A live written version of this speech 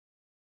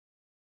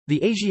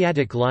The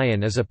Asiatic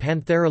lion is a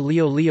Panthera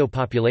leo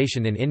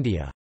population in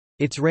India.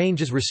 Its range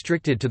is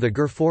restricted to the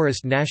Gir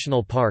Forest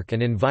National Park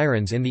and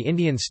environs in the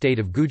Indian state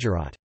of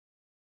Gujarat.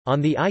 On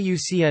the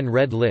IUCN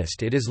Red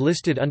List it is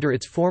listed under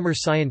its former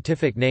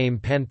scientific name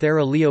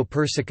Panthera leo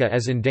persica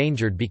as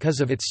endangered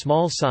because of its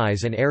small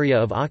size and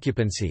area of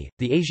occupancy.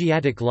 The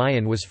Asiatic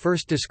lion was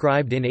first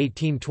described in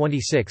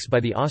 1826 by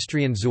the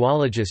Austrian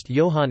zoologist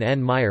Johann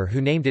N. Meyer,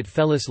 who named it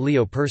Felis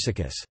leo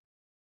persicus.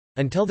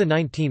 Until the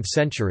 19th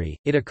century,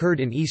 it occurred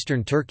in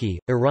eastern Turkey,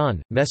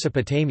 Iran,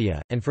 Mesopotamia,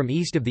 and from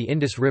east of the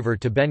Indus River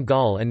to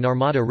Bengal and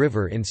Narmada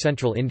River in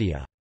central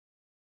India.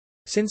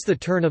 Since the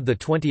turn of the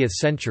 20th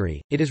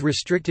century, it is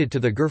restricted to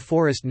the Gir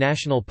Forest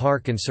National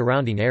Park and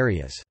surrounding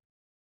areas.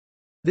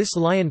 This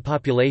lion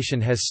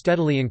population has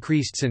steadily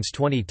increased since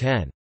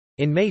 2010.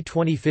 In May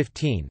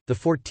 2015, the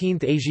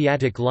 14th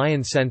Asiatic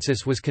lion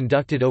census was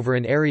conducted over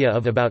an area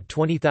of about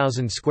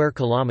 20,000 square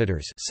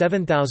kilometers,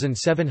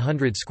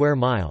 7,700 square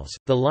miles.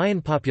 The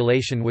lion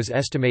population was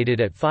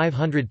estimated at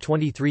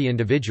 523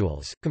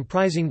 individuals,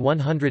 comprising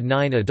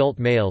 109 adult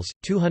males,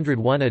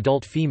 201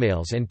 adult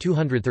females and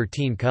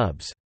 213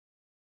 cubs.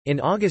 In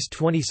August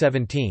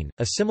 2017,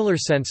 a similar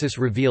census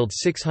revealed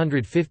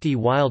 650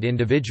 wild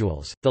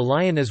individuals. The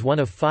lion is one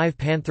of 5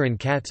 pantherine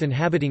cats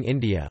inhabiting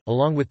India,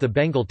 along with the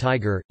Bengal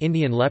tiger,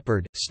 Indian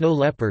leopard, snow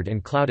leopard,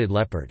 and clouded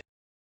leopard.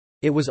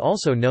 It was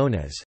also known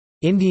as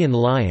Indian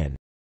lion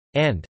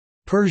and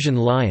Persian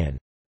lion.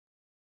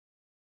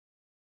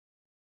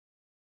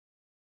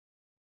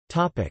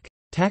 Topic: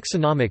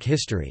 Taxonomic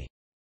history.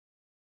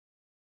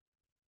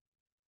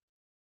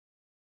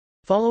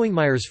 Following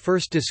Meyer's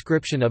first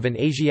description of an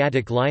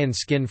Asiatic lion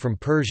skin from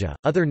Persia,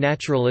 other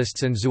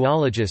naturalists and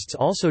zoologists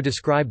also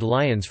described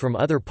lions from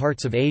other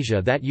parts of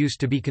Asia that used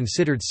to be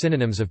considered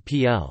synonyms of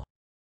P.L.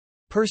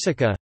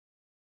 persica.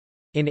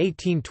 In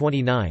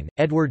 1829,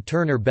 Edward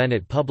Turner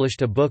Bennett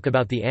published a book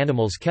about the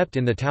animals kept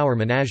in the Tower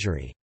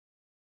Menagerie.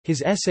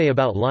 His essay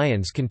about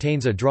lions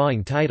contains a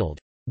drawing titled,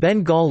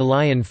 "Bengal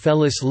lion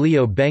Felis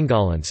leo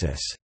bengalensis."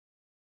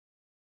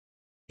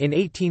 In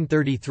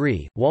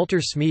 1833, Walter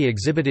Smee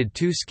exhibited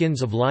 2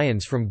 skins of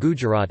lions from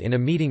Gujarat in a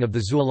meeting of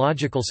the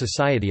Zoological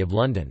Society of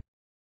London.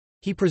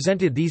 He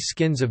presented these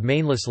skins of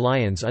maneless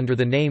lions under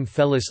the name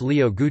Felis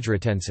leo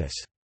gujaratensis.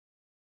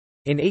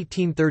 In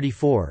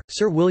 1834,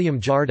 Sir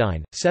William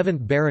Jardine,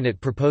 7th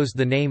Baronet, proposed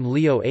the name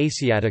Leo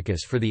asiaticus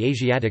for the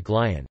Asiatic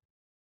lion.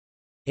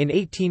 In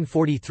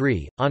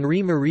 1843,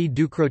 Henri-Marie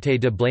Ducrotay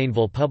de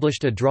Blainville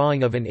published a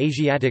drawing of an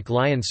Asiatic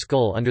lion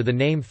skull under the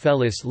name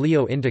Felis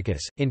leo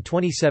indicus. In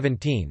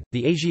 2017,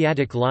 the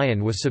Asiatic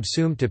lion was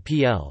subsumed to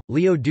P.L.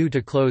 leo due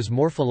to close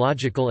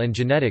morphological and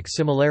genetic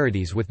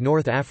similarities with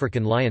North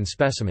African lion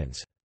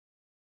specimens.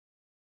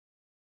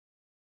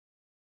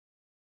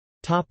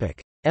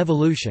 Topic: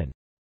 Evolution.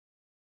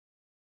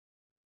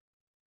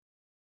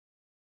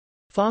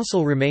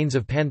 Fossil remains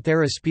of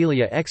Panthera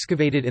spelaea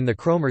excavated in the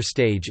Cromer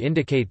stage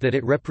indicate that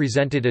it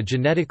represented a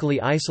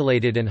genetically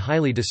isolated and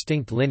highly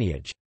distinct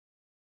lineage.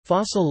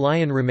 Fossil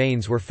lion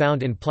remains were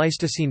found in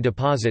Pleistocene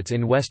deposits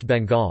in West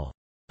Bengal.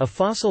 A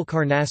fossil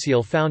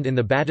carnassial found in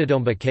the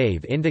Batadomba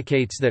cave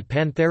indicates that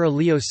Panthera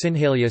leo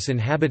synhalius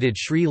inhabited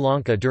Sri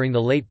Lanka during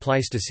the late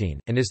Pleistocene,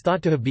 and is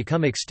thought to have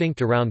become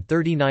extinct around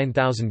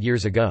 39,000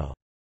 years ago.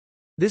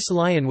 This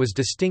lion was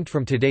distinct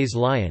from today's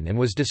lion and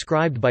was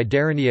described by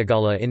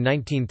Daraniagala in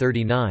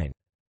 1939.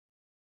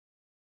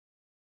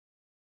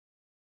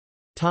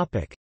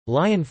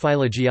 Lion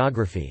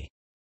phylogeography.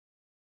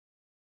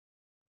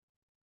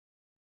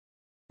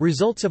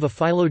 Results of a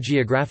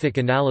phylogeographic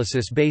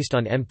analysis based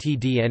on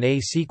mtDNA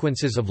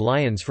sequences of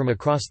lions from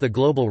across the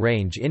global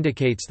range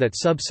indicates that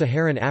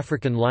sub-Saharan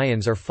African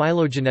lions are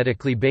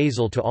phylogenetically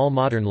basal to all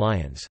modern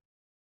lions.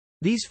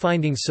 These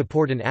findings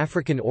support an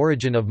African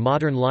origin of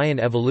modern lion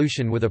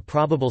evolution with a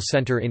probable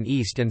center in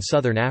East and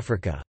Southern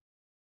Africa.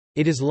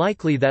 It is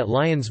likely that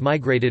lions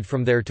migrated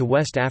from there to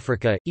West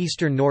Africa,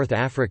 eastern North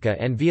Africa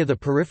and via the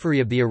periphery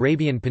of the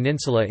Arabian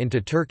Peninsula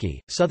into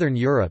Turkey, southern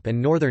Europe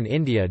and northern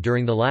India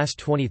during the last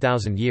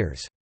 20,000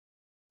 years.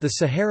 The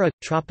Sahara,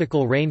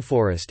 tropical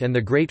rainforest and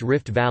the Great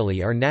Rift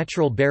Valley are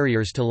natural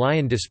barriers to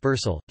lion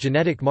dispersal.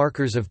 Genetic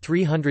markers of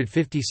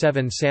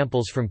 357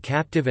 samples from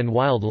captive and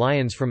wild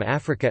lions from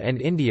Africa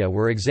and India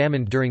were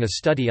examined during a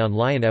study on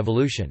lion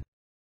evolution.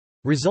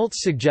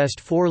 Results suggest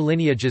 4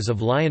 lineages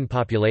of lion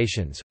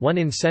populations, one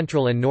in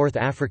Central and North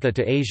Africa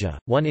to Asia,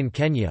 one in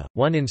Kenya,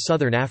 one in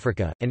Southern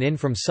Africa, and in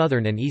from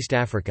Southern and East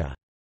Africa.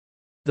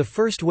 The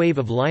first wave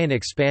of lion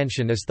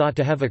expansion is thought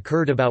to have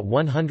occurred about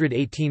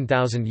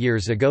 118,000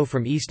 years ago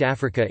from East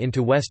Africa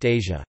into West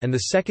Asia, and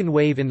the second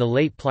wave in the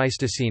late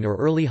Pleistocene or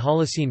early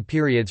Holocene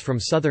periods from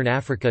southern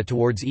Africa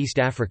towards East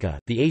Africa.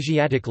 The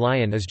Asiatic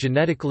lion is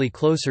genetically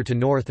closer to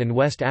North and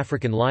West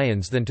African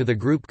lions than to the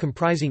group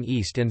comprising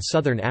East and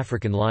Southern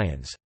African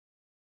lions.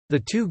 The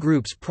two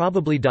groups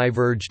probably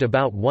diverged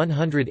about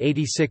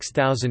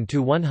 186,000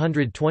 to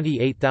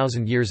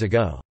 128,000 years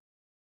ago.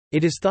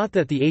 It is thought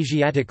that the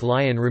Asiatic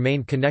lion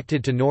remained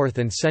connected to North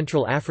and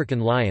Central African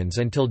lions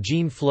until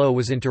gene flow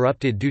was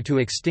interrupted due to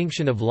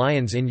extinction of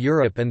lions in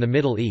Europe and the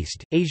Middle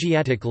East.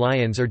 Asiatic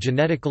lions are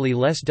genetically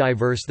less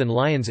diverse than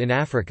lions in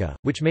Africa,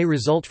 which may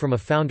result from a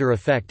founder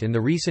effect in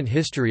the recent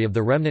history of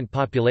the remnant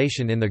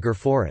population in the Gir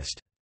forest.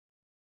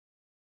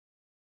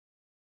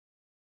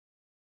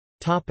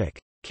 Topic: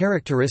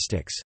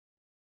 Characteristics.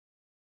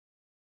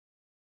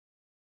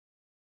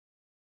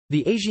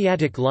 The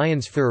Asiatic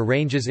lion's fur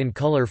ranges in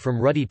color from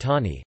ruddy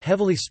tawny,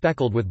 heavily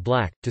speckled with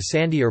black, to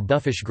sandy or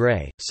buffish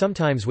gray,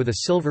 sometimes with a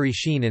silvery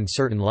sheen in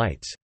certain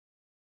lights.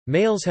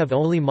 Males have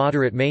only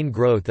moderate mane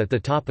growth at the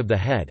top of the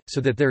head, so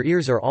that their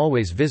ears are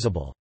always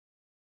visible.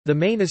 The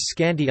mane is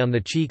scanty on the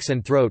cheeks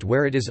and throat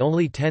where it is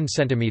only 10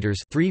 cm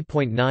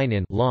 (3.9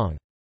 in) long.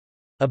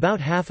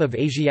 About half of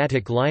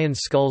Asiatic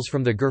lions' skulls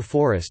from the Gir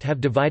forest have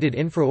divided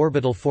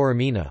infraorbital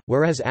foramina,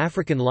 whereas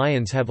African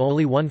lions have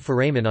only one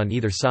foramen on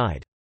either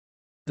side.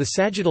 The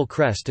sagittal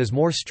crest is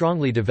more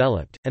strongly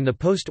developed, and the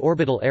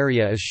post-orbital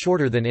area is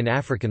shorter than in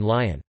African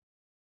lion.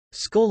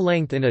 Skull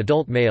length in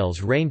adult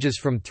males ranges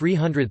from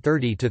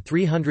 330 to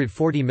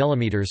 340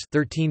 mm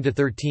 (13 to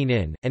 13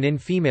 in), and in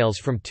females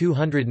from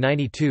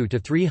 292 to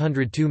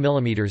 302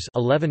 mm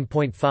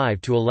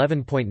 (11.5 to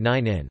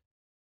 11.9 in).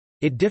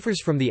 It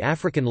differs from the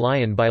African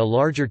lion by a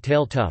larger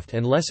tail tuft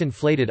and less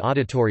inflated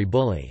auditory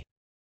bully.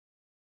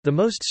 The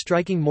most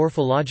striking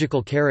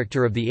morphological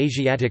character of the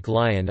Asiatic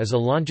lion is a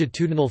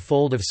longitudinal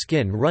fold of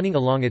skin running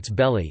along its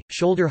belly.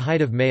 Shoulder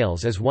height of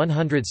males is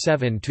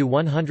 107 to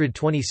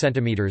 120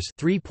 cm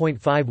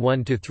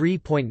 (3.51 to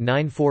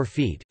 3.94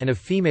 feet), and of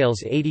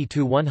females 80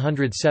 to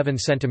 107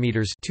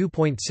 cm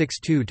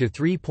 (2.62 to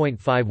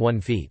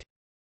 3.51 feet).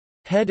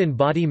 Head and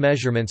body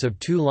measurements of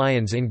two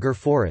lions in Gir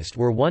forest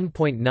were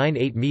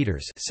 1.98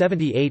 meters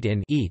 (78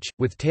 in) each,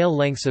 with tail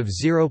lengths of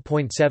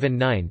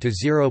 0.79 to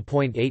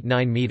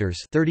 0.89 meters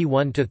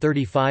 (31 to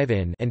 35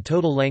 in) and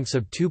total lengths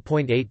of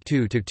 2.82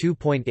 to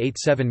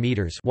 2.87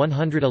 meters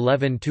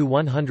 (111 to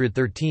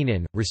 113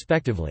 in),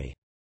 respectively.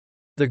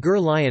 The Gir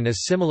lion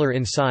is similar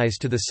in size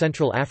to the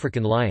Central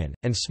African lion,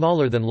 and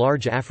smaller than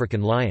large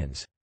African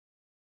lions.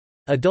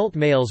 Adult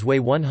males weigh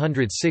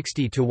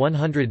 160 to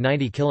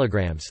 190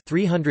 kilograms,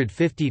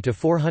 350 to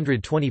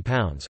 420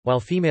 pounds, while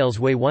females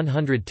weigh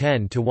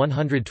 110 to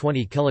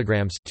 120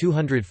 kilograms,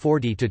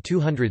 240 to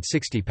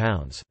 260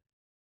 pounds.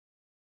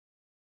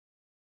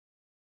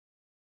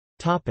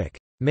 Topic: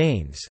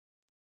 Manes.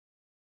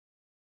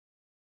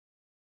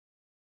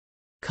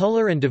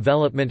 Color and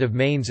development of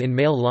manes in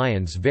male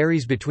lions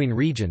varies between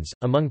regions,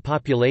 among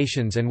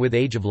populations and with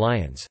age of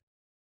lions.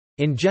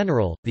 In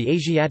general, the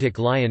Asiatic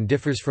lion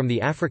differs from the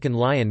African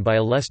lion by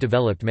a less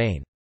developed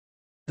mane.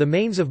 The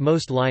manes of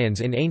most lions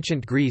in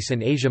ancient Greece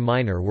and Asia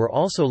Minor were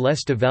also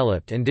less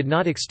developed and did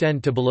not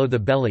extend to below the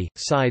belly,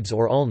 sides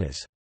or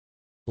ulnas.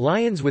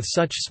 Lions with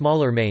such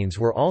smaller manes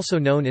were also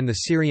known in the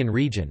Syrian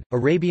region,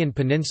 Arabian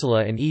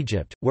Peninsula and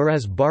Egypt,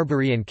 whereas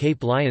Barbary and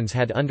Cape lions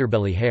had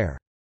underbelly hair.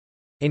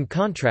 In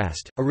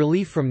contrast, a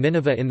relief from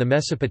Nineveh in the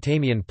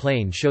Mesopotamian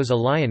plain shows a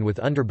lion with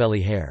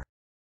underbelly hair.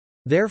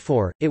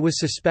 Therefore, it was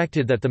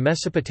suspected that the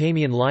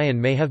Mesopotamian lion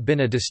may have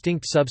been a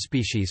distinct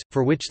subspecies,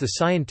 for which the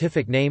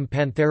scientific name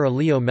Panthera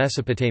leo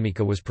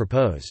mesopotamica was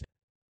proposed.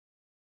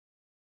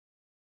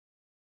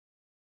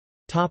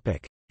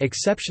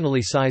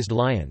 Exceptionally sized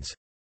lions.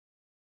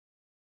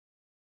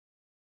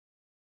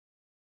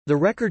 The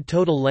record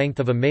total length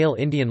of a male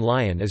Indian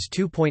lion is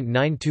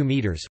 2.92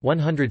 meters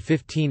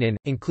 (115 in),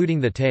 including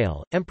the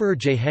tail. Emperor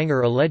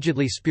Jehangir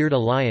allegedly speared a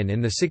lion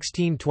in the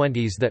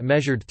 1620s that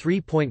measured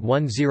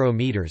 3.10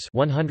 meters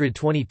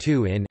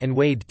 (122 in) and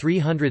weighed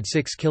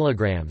 306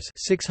 kilograms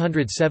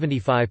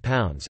 (675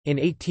 pounds). In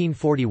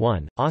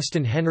 1841,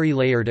 Austin Henry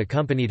Layard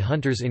accompanied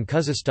hunters in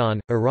Khuzestan,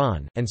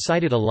 Iran, and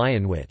sighted a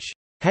lion which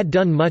had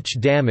done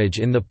much damage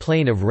in the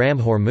plain of Ram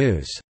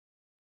Hormuz,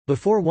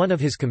 before one of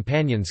his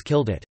companions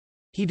killed it.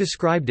 He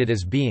described it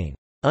as being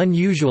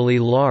unusually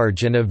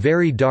large and a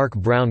very dark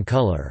brown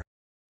color,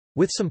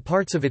 with some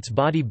parts of its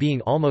body being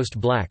almost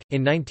black.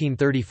 In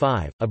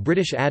 1935, a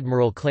British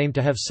admiral claimed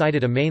to have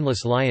sighted a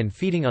maneless lion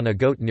feeding on a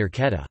goat near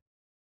Quetta.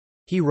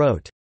 He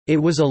wrote, "It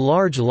was a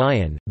large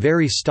lion,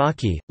 very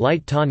stocky,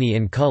 light tawny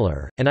in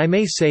color, and I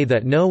may say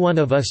that no one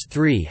of us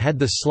three had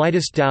the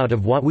slightest doubt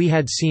of what we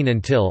had seen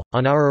until,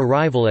 on our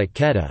arrival at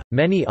Quetta,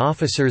 many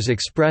officers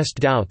expressed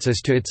doubts as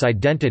to its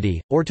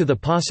identity, or to the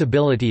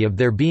possibility of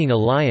there being a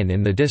lion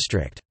in the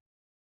district."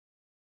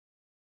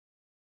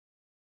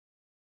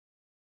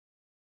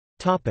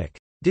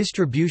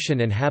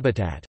 Distribution and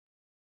habitat.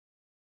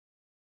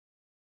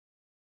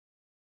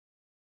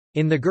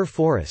 In the Gir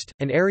forest,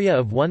 an area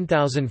of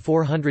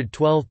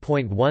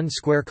 1412.1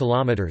 square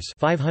kilometers,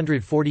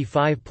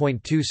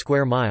 545.2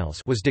 square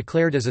miles, was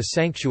declared as a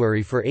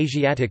sanctuary for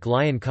Asiatic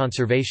lion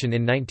conservation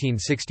in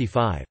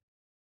 1965.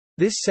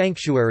 This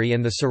sanctuary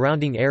and the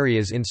surrounding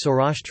areas in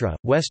Saurashtra,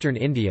 western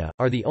India,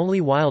 are the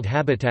only wild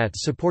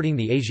habitats supporting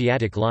the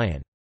Asiatic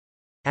lion.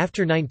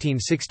 After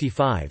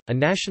 1965, a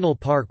national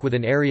park with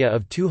an area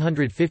of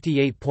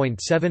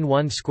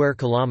 258.71 square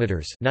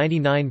kilometers,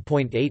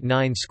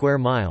 99.89 square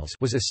miles,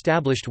 was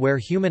established where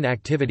human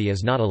activity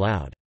is not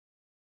allowed.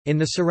 In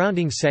the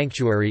surrounding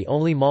sanctuary,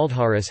 only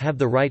Maldharis have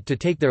the right to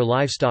take their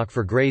livestock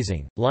for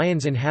grazing.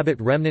 Lions inhabit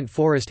remnant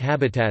forest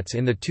habitats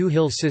in the two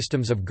hill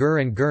systems of Gir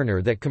and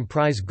Girnar that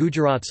comprise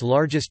Gujarat's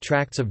largest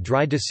tracts of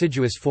dry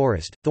deciduous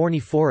forest, thorny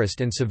forest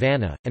and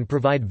savanna, and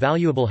provide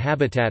valuable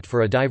habitat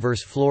for a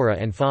diverse flora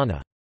and fauna.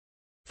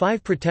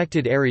 5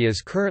 protected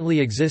areas currently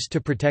exist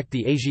to protect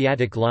the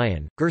Asiatic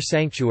lion: Gir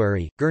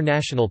Sanctuary, Gir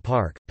National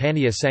Park,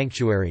 Pania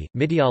Sanctuary,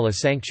 Midyala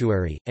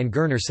Sanctuary, and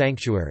Girnar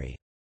Sanctuary.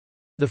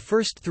 The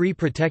first 3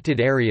 protected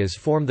areas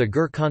form the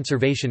Gir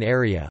Conservation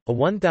Area, a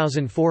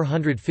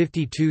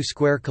 1,452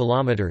 square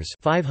kilometers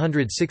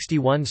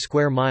 (561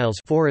 square miles)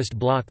 forest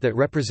block that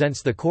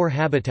represents the core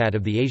habitat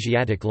of the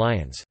Asiatic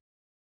lions.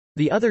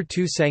 The other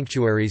 2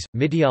 sanctuaries,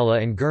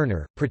 Midyala and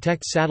Girnar,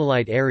 protect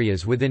satellite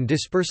areas within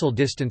dispersal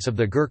distance of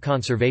the Gir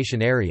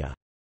Conservation Area.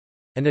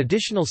 An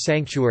additional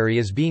sanctuary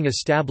is being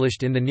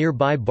established in the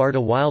nearby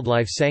Barda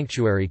Wildlife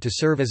Sanctuary to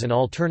serve as an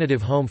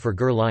alternative home for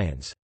Gir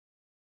lions.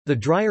 The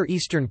drier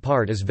eastern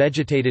part is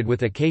vegetated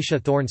with acacia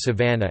thorn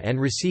savanna and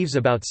receives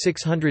about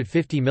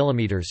 650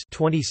 mm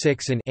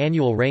 (26 in)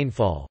 annual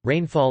rainfall.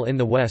 Rainfall in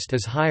the west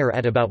is higher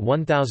at about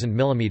 1,000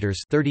 mm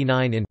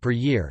 (39 in) per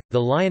year.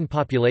 The lion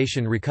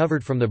population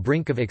recovered from the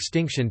brink of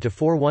extinction to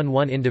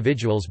 411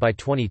 individuals by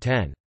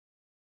 2010.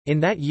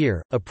 In that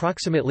year,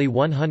 approximately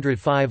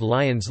 105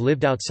 lions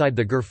lived outside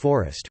the Gir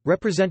forest,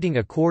 representing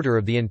a quarter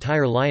of the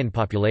entire lion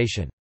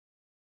population.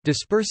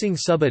 Dispersing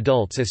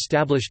sub-adults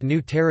established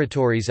new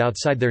territories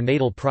outside their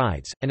natal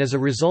prides, and as a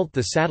result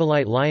the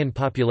satellite lion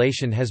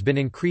population has been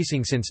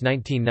increasing since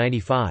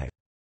 1995.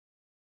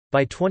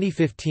 By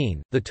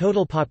 2015, the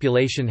total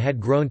population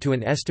had grown to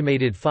an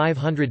estimated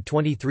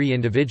 523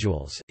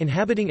 individuals,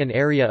 inhabiting an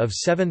area of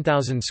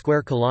 7,000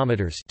 square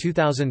kilometers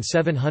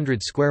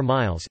 (2,700 square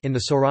miles) in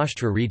the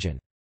Saurashtra region.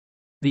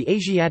 The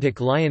Asiatic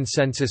lion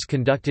census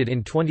conducted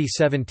in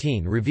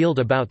 2017 revealed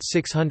about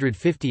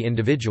 650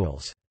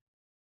 individuals.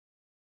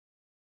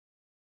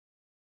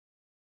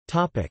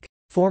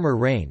 Former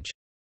range.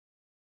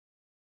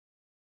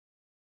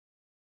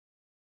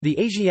 The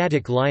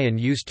Asiatic lion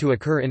used to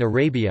occur in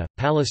Arabia,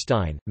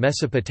 Palestine,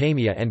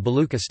 Mesopotamia and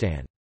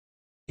Baluchistan.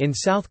 In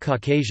South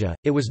Caucasia,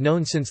 it was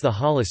known since the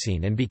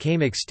Holocene and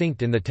became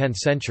extinct in the 10th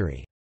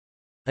century.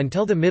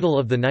 Until the middle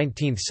of the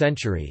 19th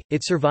century,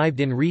 it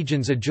survived in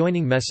regions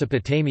adjoining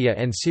Mesopotamia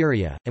and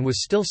Syria, and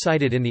was still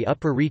sighted in the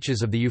upper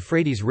reaches of the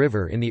Euphrates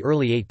River in the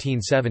early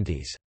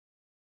 1870s.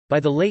 By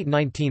the late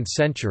 19th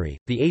century,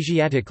 the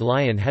Asiatic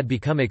lion had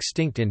become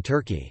extinct in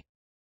Turkey.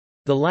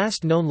 The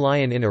last known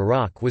lion in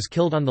Iraq was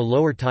killed on the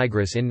Lower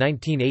Tigris in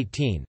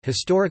 1918.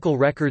 Historical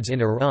records in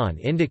Iran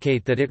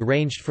indicate that it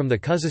ranged from the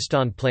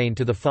Khuzestan plain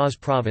to the Fars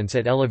province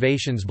at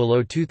elevations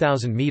below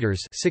 2,000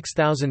 meters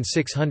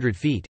 (6,600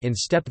 feet) in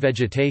steppe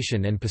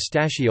vegetation and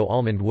pistachio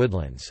almond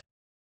woodlands.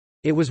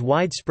 It was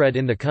widespread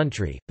in the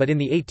country, but in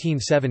the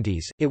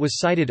 1870s, it was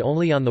sighted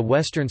only on the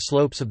western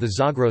slopes of the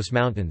Zagros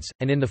Mountains,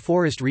 and in the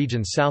forest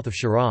regions south of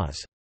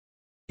Shiraz.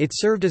 It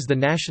served as the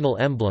national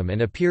emblem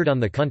and appeared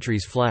on the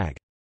country's flag.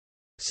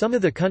 Some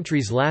of the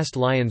country's last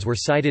lions were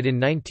sighted in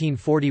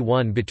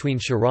 1941 between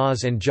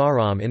Shiraz and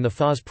Jahram in the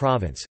Fars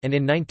province, and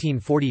in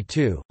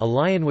 1942, a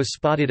lion was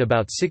spotted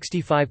about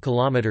 65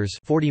 kilometers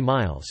 (40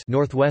 miles)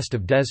 northwest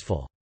of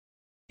Dezful.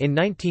 In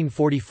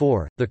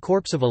 1944, the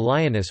corpse of a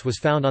lioness was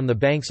found on the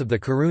banks of the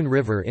Karun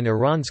River in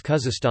Iran's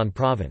Khuzestan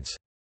province.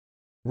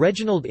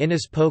 Reginald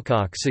Innes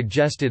Pocock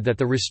suggested that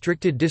the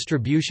restricted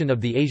distribution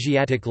of the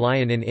Asiatic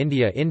lion in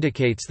India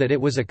indicates that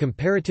it was a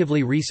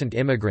comparatively recent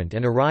immigrant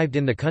and arrived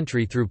in the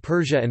country through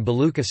Persia and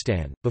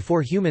Baluchistan,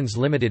 before humans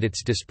limited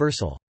its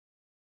dispersal.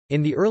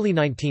 In the early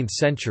 19th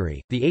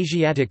century, the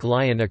Asiatic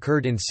lion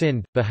occurred in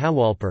Sindh,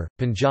 Bahawalpur,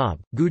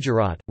 Punjab,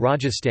 Gujarat,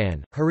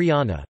 Rajasthan,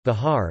 Haryana,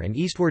 Bihar and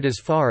eastward as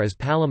far as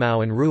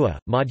Palamau and Rewa,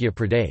 Madhya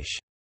Pradesh.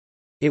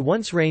 It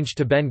once ranged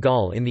to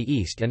Bengal in the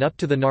east and up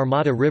to the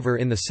Narmada River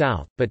in the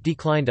south, but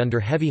declined under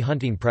heavy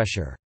hunting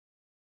pressure.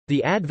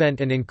 The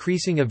advent and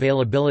increasing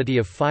availability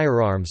of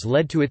firearms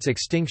led to its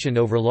extinction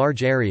over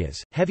large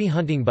areas. Heavy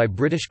hunting by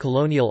British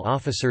colonial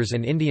officers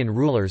and Indian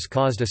rulers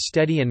caused a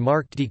steady and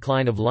marked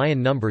decline of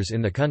lion numbers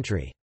in the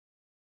country.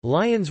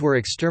 Lions were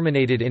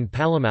exterminated in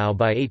Palamau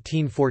by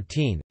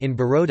 1814, in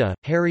Baroda,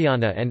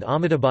 Haryana and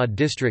Ahmedabad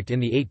district in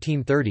the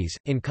 1830s,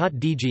 in Kot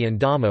Diji and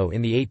Damo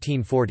in the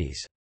 1840s.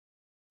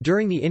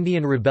 During the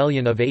Indian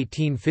Rebellion of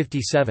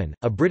 1857,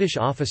 a British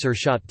officer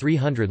shot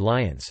 300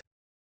 lions.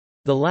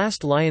 The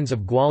last lions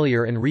of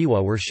Gwalior and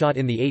Rewa were shot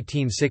in the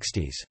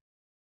 1860s.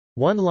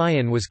 One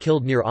lion was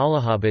killed near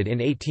Allahabad in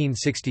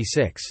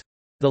 1866.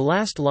 The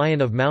last lion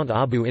of Mount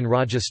Abu in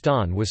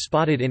Rajasthan was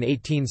spotted in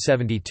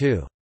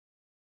 1872.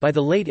 By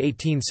the late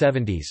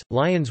 1870s,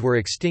 lions were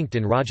extinct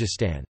in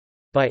Rajasthan.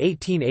 By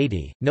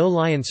 1880, no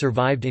lion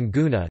survived in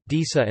Guna,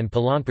 Disa and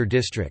Palanpur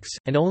districts,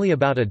 and only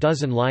about a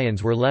dozen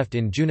lions were left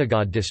in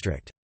Junagadh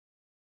district.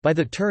 By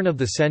the turn of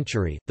the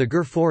century, the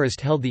Gir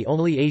forest held the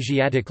only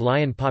Asiatic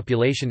lion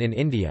population in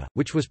India,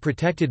 which was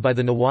protected by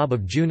the Nawab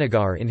of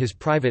Junagadh in his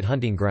private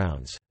hunting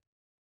grounds.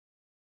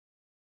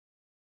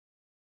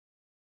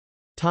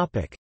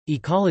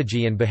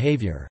 Ecology and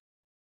behavior.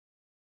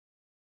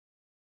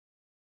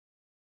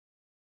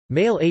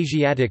 Male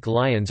Asiatic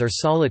lions are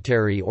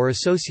solitary or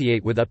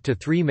associate with up to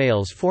 3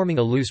 males forming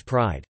a loose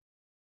pride.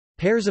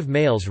 Pairs of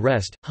males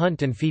rest,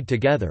 hunt and feed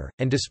together,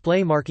 and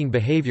display marking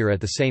behavior at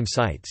the same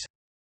sites.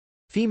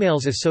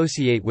 Females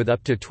associate with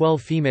up to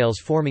 12 females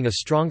forming a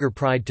stronger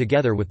pride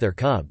together with their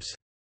cubs.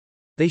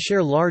 They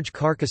share large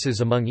carcasses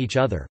among each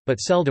other,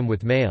 but seldom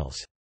with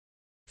males.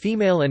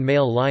 Female and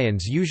male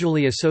lions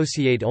usually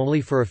associate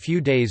only for a few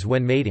days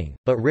when mating,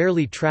 but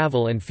rarely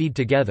travel and feed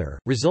together.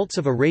 Results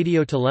of a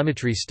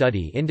radiotelemetry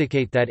study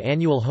indicate that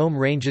annual home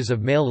ranges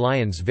of male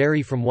lions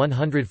vary from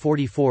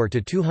 144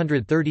 to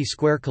 230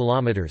 square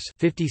kilometers,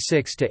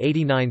 56 to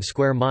 89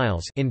 square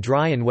miles in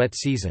dry and wet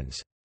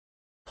seasons.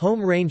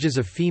 Home ranges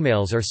of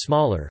females are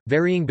smaller,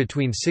 varying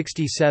between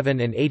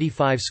 67 and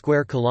 85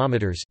 square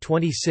kilometers,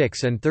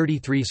 26 and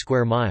 33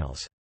 square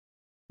miles.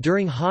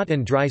 During hot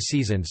and dry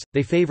seasons,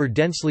 they favor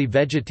densely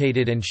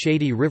vegetated and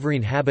shady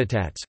riverine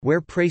habitats,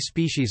 where prey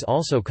species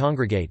also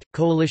congregate.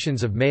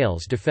 Coalitions of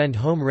males defend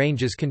home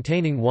ranges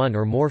containing one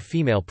or more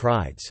female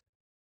prides.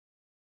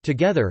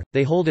 Together,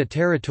 they hold a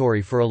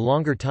territory for a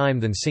longer time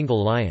than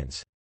single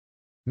lions.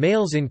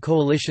 Males in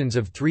coalitions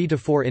of 3 to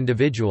 4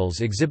 individuals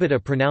exhibit a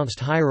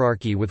pronounced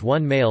hierarchy with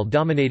one male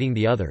dominating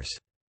the others.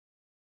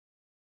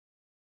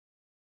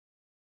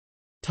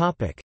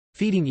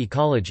 Feeding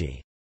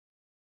ecology.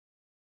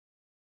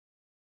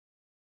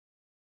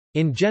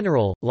 In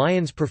general,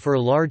 lions prefer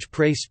large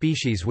prey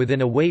species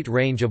within a weight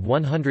range of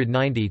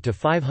 190 to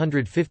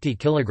 550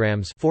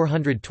 kilograms,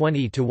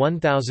 420 to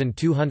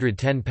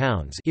 1210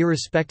 pounds,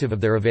 irrespective of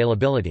their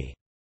availability.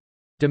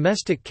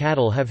 Domestic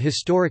cattle have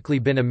historically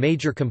been a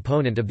major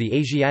component of the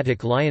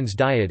Asiatic lion's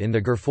diet in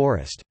the Gir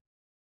forest.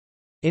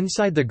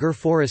 Inside the Gir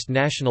Forest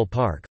National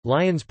Park,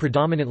 lions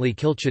predominantly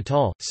kill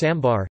chital,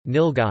 sambar,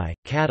 nilgai,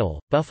 cattle,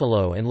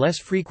 buffalo and less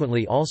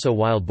frequently also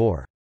wild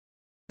boar.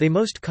 They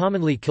most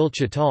commonly kill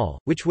chital,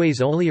 which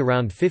weighs only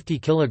around 50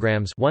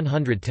 kilograms,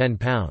 110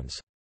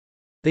 pounds.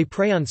 They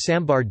prey on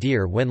sambar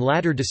deer when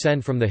latter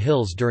descend from the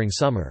hills during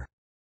summer.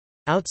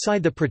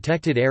 Outside the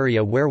protected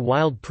area where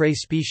wild prey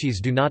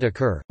species do not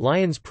occur,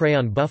 lions prey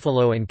on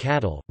buffalo and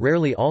cattle,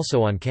 rarely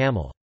also on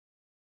camel.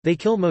 They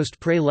kill most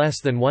prey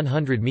less than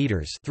 100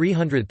 meters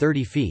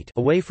 (330 feet)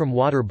 away from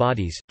water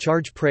bodies,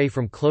 charge prey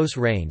from close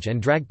range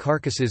and drag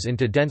carcasses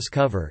into dense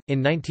cover. In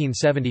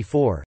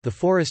 1974, the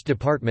Forest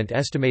Department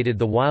estimated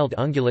the wild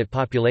ungulate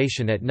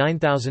population at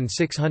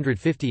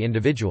 9,650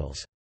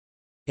 individuals.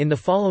 In the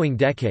following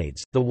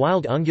decades, the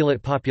wild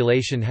ungulate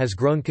population has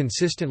grown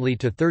consistently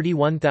to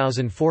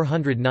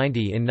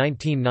 31,490 in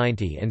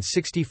 1990 and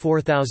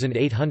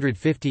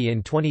 64,850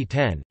 in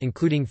 2010,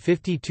 including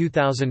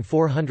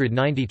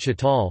 52,490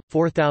 chital,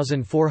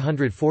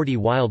 4,440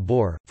 wild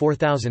boar,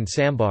 4,000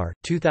 sambar,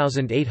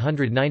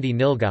 2,890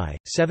 nilgai,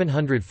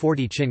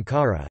 740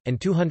 chinkara, and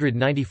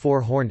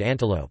 294 horned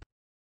antelope.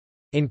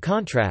 In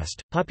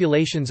contrast,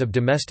 populations of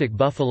domestic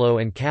buffalo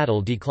and cattle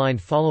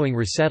declined following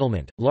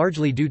resettlement,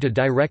 largely due to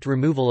direct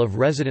removal of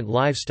resident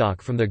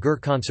livestock from the Gir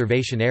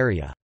conservation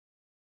area.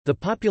 The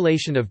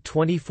population of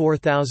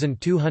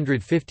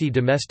 24,250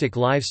 domestic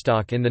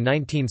livestock in the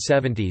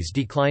 1970s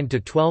declined to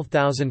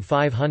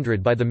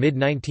 12,500 by the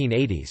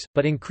mid-1980s,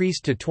 but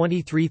increased to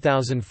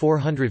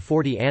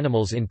 23,440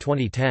 animals in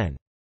 2010.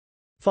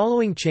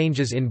 Following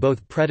changes in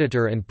both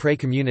predator and prey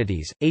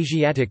communities,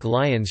 Asiatic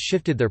lions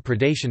shifted their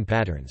predation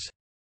patterns.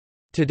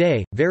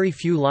 Today, very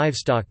few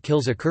livestock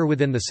kills occur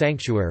within the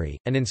sanctuary,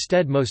 and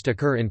instead most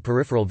occur in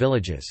peripheral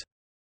villages.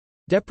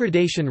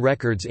 Depredation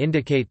records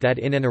indicate that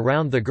in and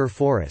around the Gir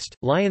forest,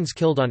 lions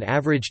killed on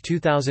average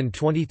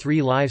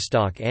 2,023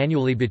 livestock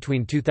annually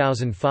between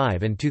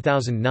 2005 and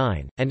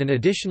 2009, and an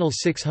additional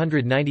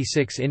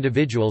 696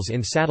 individuals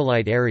in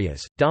satellite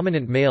areas.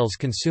 Dominant males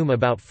consume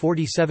about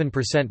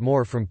 47%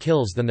 more from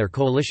kills than their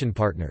coalition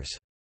partners.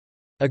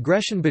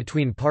 Aggression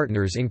between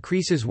partners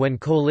increases when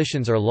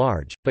coalitions are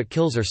large, but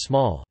kills are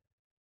small.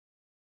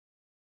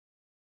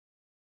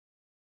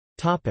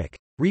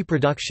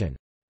 Reproduction.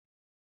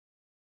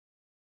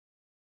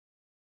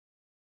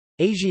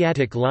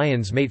 Asiatic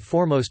lions mate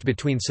foremost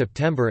between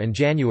September and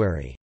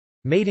January.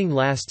 Mating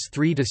lasts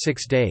 3 to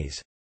 6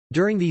 days.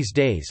 During these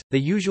days, they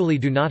usually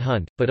do not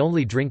hunt, but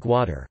only drink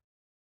water.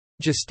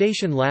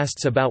 Gestation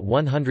lasts about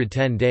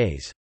 110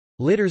 days.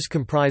 Litters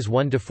comprise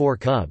 1 to 4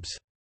 cubs.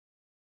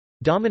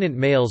 Dominant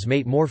males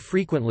mate more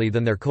frequently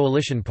than their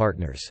coalition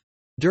partners.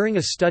 During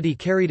a study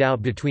carried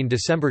out between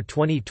December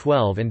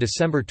 2012 and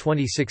December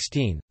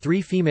 2016,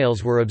 3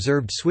 females were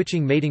observed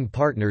switching mating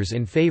partners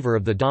in favor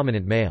of the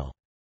dominant male.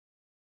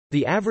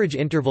 The average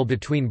interval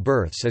between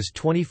births is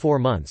 24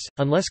 months,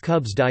 unless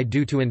cubs die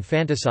due to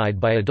infanticide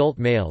by adult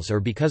males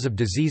or because of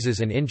diseases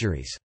and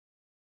injuries.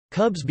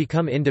 Cubs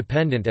become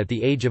independent at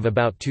the age of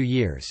about 2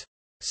 years.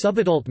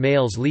 Subadult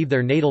males leave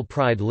their natal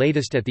pride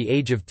latest at the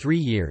age of 3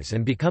 years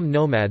and become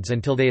nomads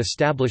until they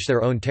establish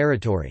their own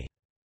territory.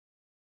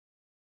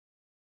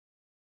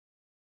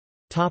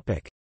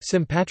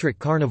 Sympatric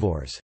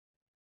carnivores.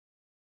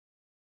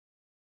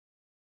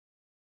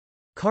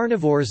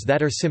 Carnivores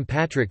that are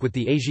sympatric with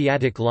the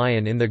Asiatic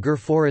lion in the Gir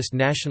Forest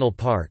National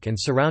Park and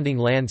surrounding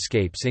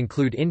landscapes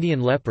include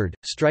Indian leopard,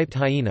 striped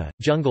hyena,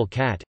 jungle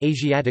cat,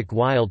 Asiatic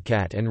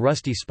wildcat and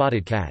rusty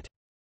spotted cat.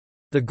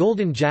 The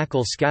golden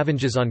jackal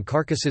scavenges on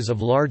carcasses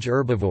of large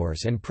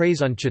herbivores and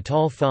preys on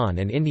chital fawn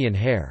and Indian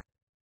hare.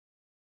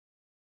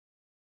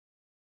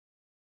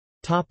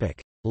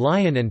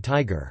 Lion and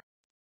tiger.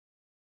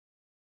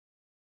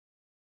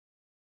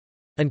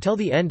 Until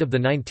the end of the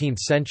 19th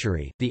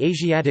century, the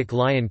Asiatic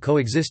lion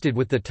coexisted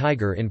with the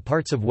tiger in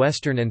parts of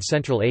Western and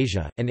Central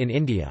Asia, and in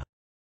India.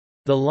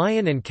 The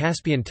lion and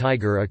Caspian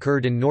tiger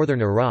occurred in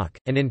northern Iraq,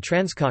 and in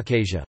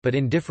Transcaucasia, but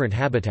in different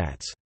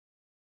habitats.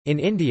 In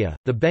India,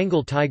 the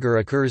Bengal tiger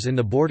occurs in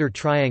the border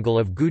triangle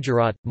of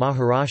Gujarat,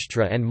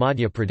 Maharashtra and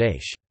Madhya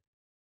Pradesh.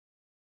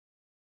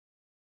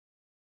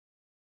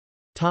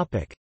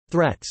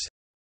 Threats.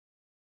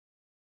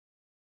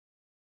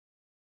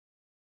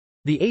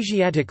 The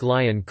Asiatic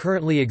lion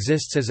currently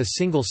exists as a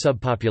single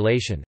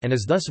subpopulation, and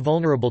is thus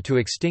vulnerable to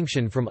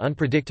extinction from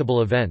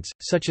unpredictable events,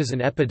 such as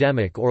an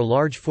epidemic or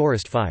large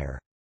forest fire.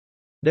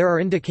 There are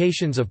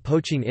indications of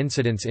poaching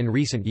incidents in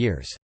recent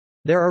years.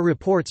 There are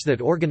reports that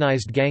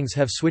organized gangs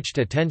have switched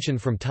attention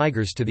from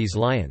tigers to these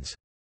lions.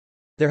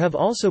 There have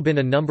also been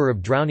a number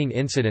of drowning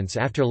incidents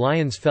after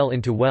lions fell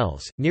into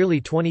wells.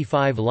 Nearly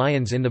 25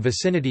 lions in the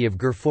vicinity of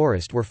Gir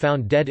Forest were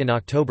found dead in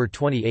October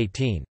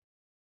 2018.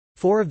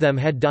 4 of them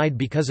had died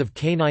because of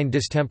canine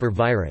distemper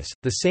virus,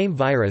 the same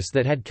virus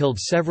that had killed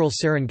several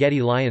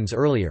Serengeti lions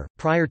earlier.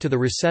 Prior to the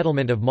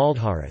resettlement of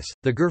Maldharas,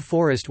 the Gir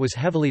forest was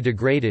heavily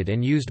degraded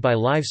and used by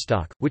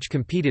livestock, which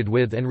competed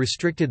with and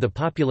restricted the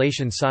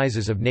population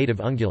sizes of native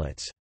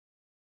ungulates.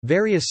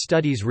 Various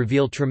studies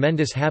reveal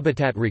tremendous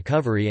habitat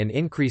recovery and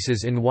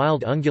increases in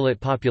wild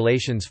ungulate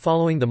populations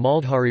following the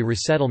Maldhari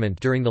resettlement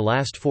during the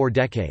last 4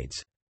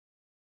 decades.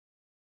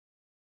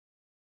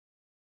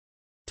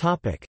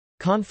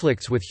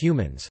 Conflicts with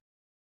humans.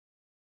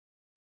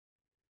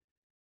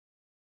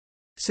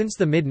 Since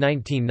the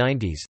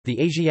mid-1990s, the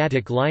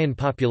Asiatic lion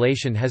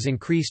population has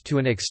increased to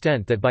an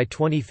extent that by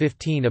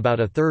 2015 about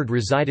a third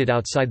resided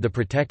outside the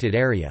protected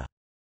area.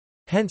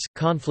 Hence,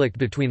 conflict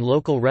between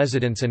local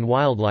residents and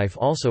wildlife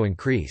also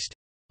increased.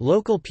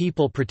 Local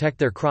people protect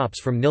their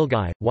crops from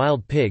nilgai,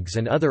 wild pigs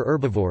and other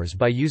herbivores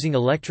by using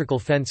electrical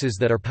fences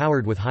that are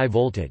powered with high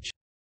voltage.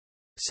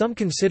 Some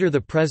consider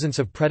the presence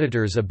of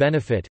predators a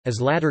benefit,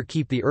 as latter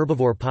keep the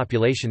herbivore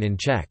population in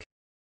check.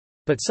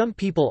 But some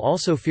people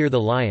also fear the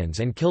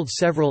lions and killed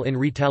several in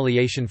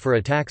retaliation for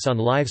attacks on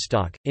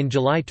livestock. In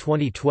July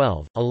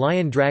 2012, a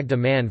lion dragged a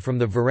man from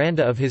the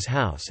veranda of his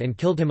house and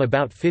killed him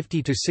about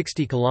 50 to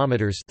 60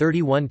 kilometers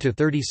 (31 to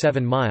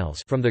 37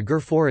 miles) from the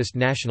Gir Forest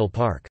National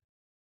Park.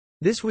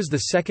 This was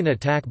the second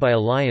attack by a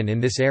lion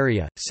in this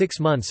area, 6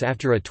 months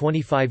after a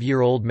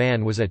 25-year-old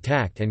man was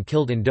attacked and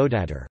killed in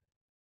Dodadar.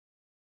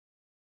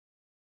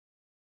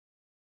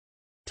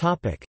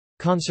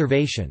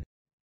 Conservation.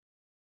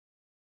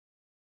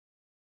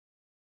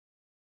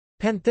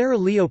 Panthera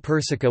leo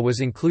persica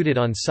was included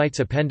on CITES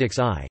Appendix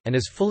I, and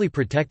is fully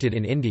protected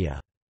in India.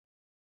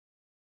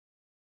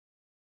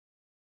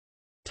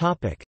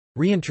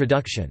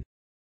 Reintroduction.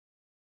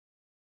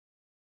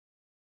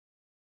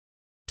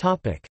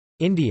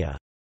 India.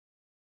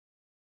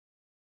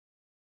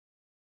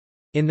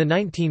 In the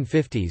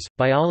 1950s,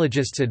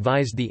 biologists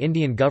advised the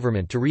Indian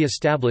government to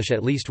re-establish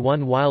at least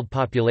one wild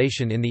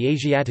population in the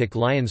Asiatic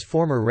lion's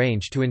former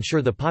range to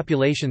ensure the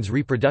population's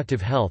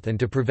reproductive health and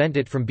to prevent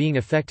it from being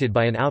affected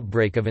by an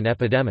outbreak of an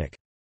epidemic.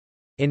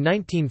 In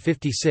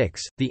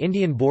 1956, the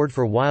Indian Board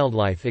for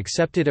Wildlife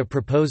accepted a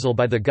proposal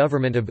by the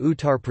government of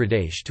Uttar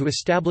Pradesh to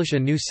establish a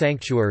new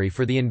sanctuary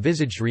for the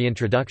envisaged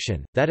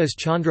reintroduction, that is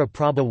Chandra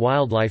Prabha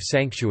Wildlife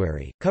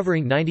Sanctuary,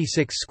 covering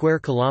 96 square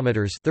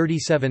kilometers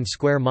 (37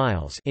 square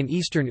miles) in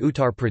eastern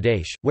Uttar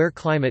Pradesh, where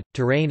climate,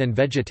 terrain and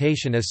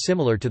vegetation is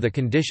similar to the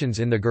conditions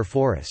in the Gir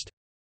forest.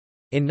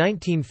 In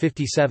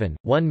 1957,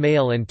 1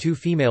 male and 2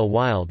 female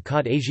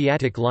wild-caught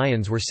Asiatic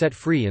lions were set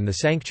free in the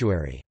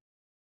sanctuary.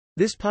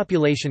 This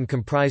population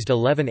comprised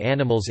 11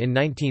 animals in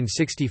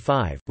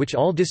 1965, which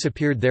all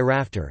disappeared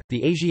thereafter.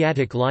 The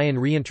Asiatic Lion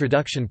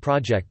Reintroduction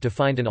Project to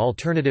find an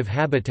alternative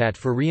habitat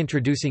for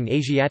reintroducing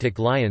Asiatic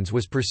lions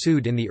was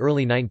pursued in the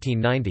early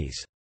 1990s.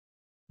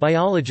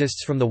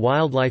 Biologists from the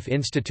Wildlife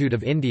Institute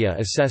of India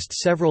assessed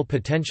several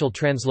potential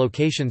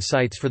translocation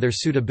sites for their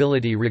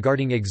suitability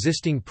regarding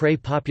existing prey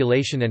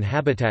population and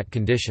habitat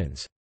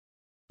conditions.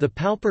 The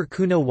Palpur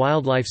Kuno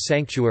Wildlife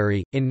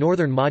Sanctuary, in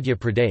northern Madhya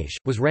Pradesh,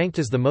 was ranked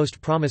as the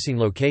most promising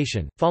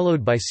location,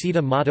 followed by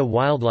Sita Mata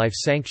Wildlife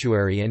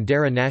Sanctuary and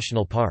Dara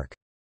National Park.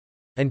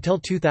 Until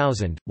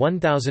 2000,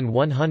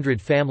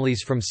 1,100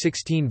 families from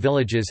 16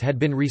 villages had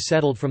been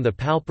resettled from the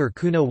Palpur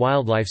Kuno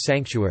Wildlife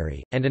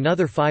Sanctuary, and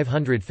another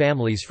 500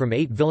 families from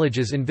 8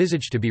 villages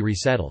envisaged to be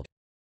resettled.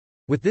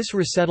 With this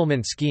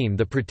resettlement scheme,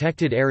 the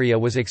protected area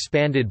was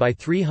expanded by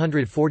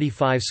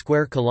 345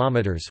 square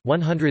kilometers,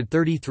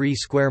 133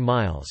 square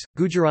miles.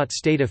 Gujarat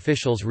state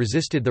officials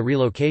resisted the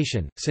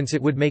relocation, since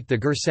it would make the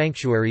Gir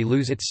sanctuary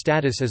lose its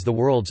status as the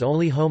world's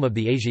only home of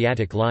the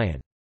Asiatic lion.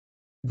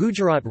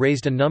 Gujarat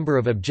raised a number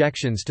of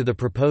objections to the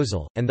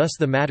proposal, and thus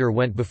the matter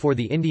went before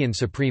the Indian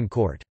Supreme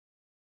Court.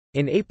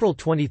 In April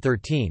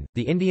 2013,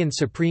 the Indian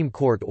Supreme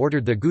Court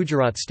ordered the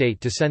Gujarat state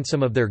to send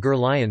some of their Gir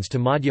lions to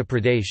Madhya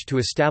Pradesh to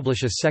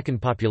establish a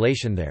second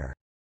population there.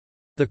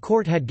 The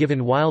court had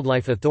given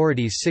wildlife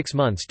authorities 6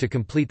 months to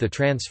complete the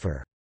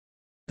transfer.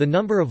 The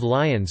number of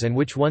lions and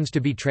which ones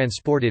to be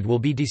transported will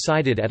be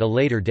decided at a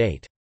later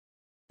date.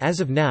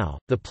 As of now,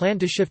 the plan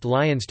to shift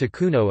lions to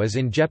Kuno is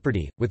in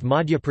jeopardy, with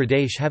Madhya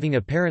Pradesh having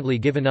apparently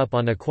given up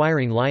on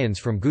acquiring lions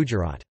from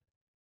Gujarat.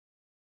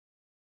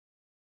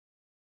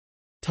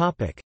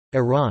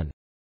 Iran.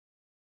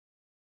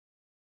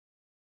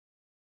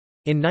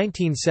 In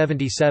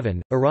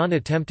 1977, Iran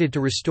attempted to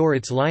restore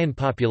its lion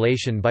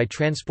population by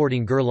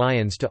transporting Gir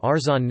lions to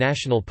Arzan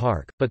National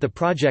Park, but the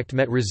project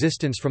met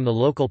resistance from the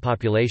local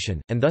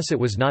population, and thus it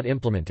was not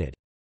implemented.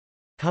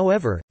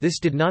 However, this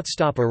did not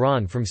stop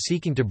Iran from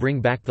seeking to bring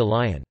back the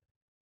lion.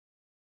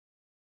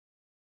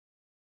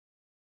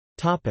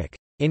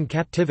 In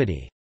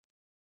captivity.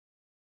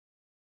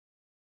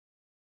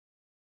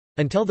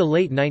 Until the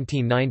late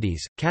 1990s,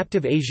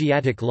 captive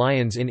Asiatic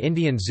lions in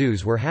Indian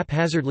zoos were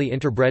haphazardly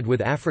interbred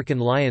with African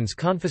lions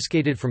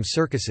confiscated from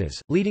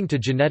circuses, leading to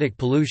genetic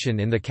pollution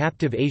in the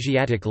captive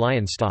Asiatic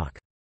lion stock.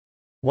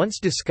 Once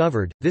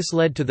discovered, this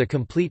led to the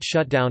complete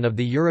shutdown of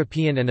the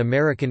European and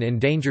American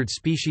endangered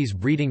species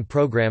breeding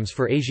programs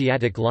for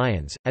Asiatic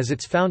lions, as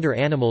its founder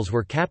animals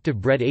were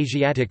captive-bred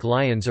Asiatic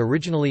lions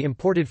originally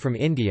imported from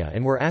India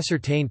and were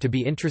ascertained to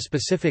be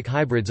intraspecific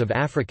hybrids of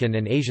African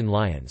and Asian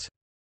lions.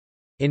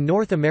 In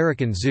North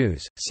American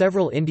zoos,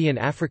 several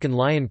Indian-African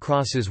lion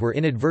crosses were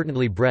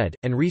inadvertently bred,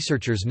 and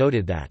researchers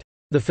noted that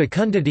the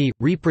fecundity,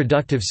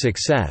 reproductive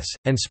success,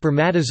 and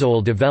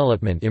spermatozoal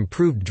development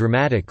improved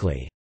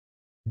dramatically.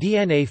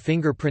 DNA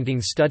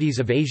fingerprinting studies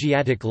of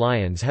Asiatic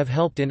lions have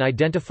helped in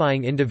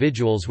identifying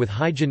individuals with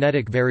high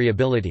genetic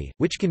variability,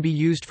 which can be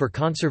used for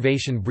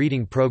conservation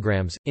breeding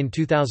programs. In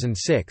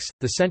 2006,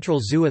 the Central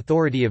Zoo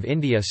Authority of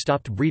India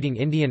stopped breeding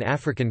Indian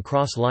African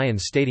cross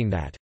lions, stating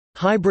that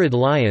hybrid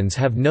lions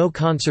have no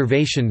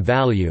conservation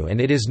value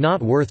and it is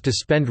not worth to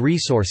spend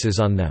resources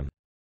on them.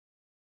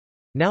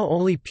 Now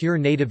only pure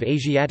native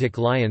Asiatic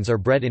lions are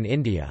bred in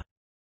India.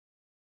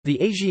 The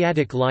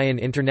Asiatic Lion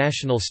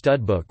International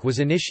Studbook was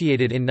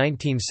initiated in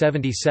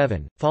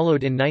 1977,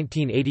 followed in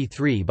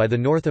 1983 by the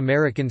North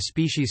American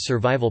Species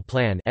Survival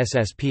Plan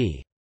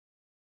 (SSP).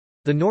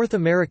 The North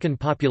American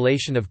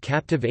population of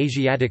captive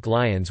Asiatic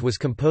lions was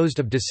composed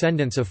of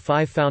descendants of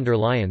 5 founder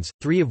lions,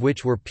 3 of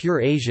which were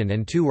pure Asian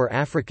and 2 were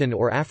African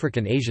or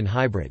African-Asian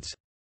hybrids.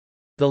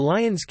 The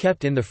lions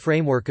kept in the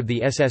framework of the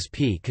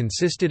SSP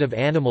consisted of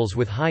animals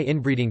with high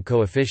inbreeding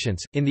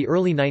coefficients. In the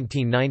early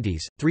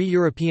 1990s, 3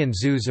 European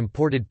zoos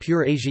imported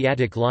pure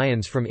Asiatic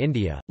lions from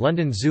India.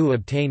 London Zoo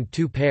obtained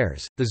 2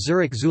 pairs, the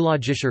Zurich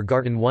Zoologischer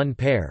Garten 1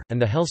 pair,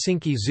 and the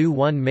Helsinki Zoo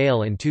 1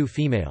 male and 2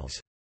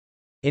 females.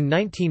 In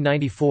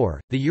 1994,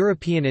 the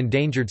European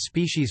Endangered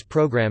Species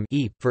Programme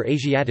 (EAP) for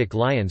Asiatic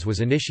lions was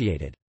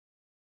initiated.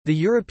 The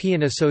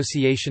European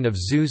Association of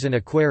Zoos and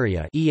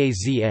Aquaria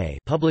 (EAZA)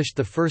 published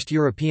the first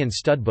European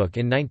studbook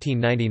in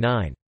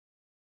 1999.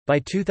 By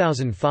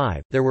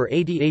 2005, there were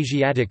 80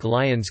 Asiatic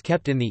lions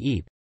kept in the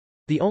EAP.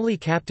 The only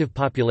captive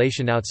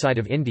population outside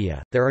of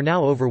India, there are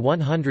now over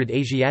 100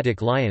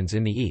 Asiatic lions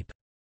in the EAP.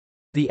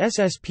 The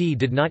SSP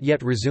did not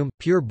yet resume.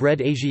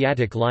 Pure-bred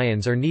Asiatic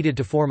lions are needed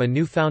to form a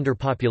new founder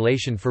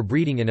population for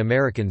breeding in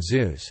American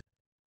zoos.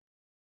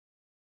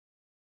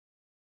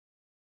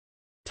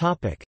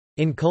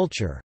 In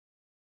culture.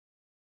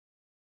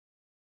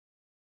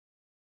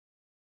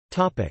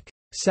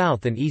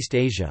 South and East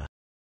Asia.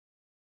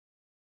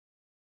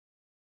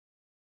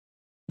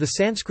 The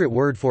Sanskrit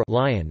word for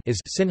lion is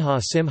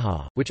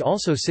Simha, which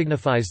also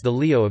signifies the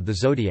Leo of the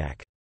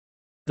zodiac.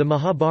 The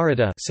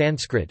Mahabharata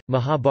 (Sanskrit,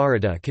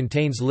 Mahabharata)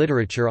 contains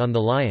literature on the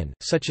lion,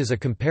 such as a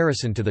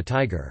comparison to the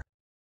tiger.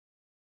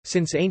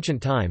 Since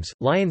ancient times,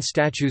 lion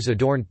statues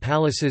adorned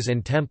palaces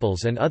and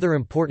temples and other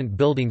important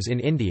buildings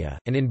in India,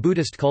 and in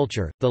Buddhist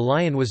culture, the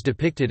lion was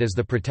depicted as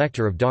the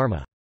protector of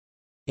Dharma.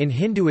 In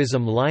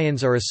Hinduism,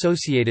 lions are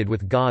associated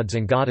with gods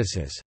and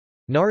goddesses.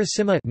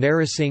 Narasimha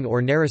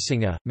or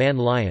Narasingha,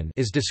 man-lion,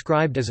 is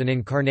described as an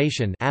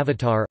incarnation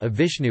avatar of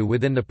Vishnu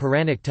within the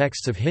Puranic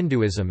texts of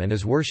Hinduism and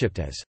is worshipped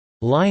as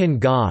lion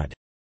god.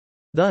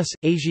 Thus,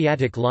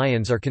 Asiatic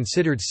lions are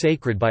considered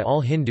sacred by all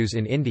Hindus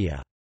in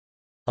India.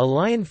 A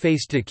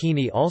lion-faced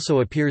dakini also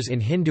appears in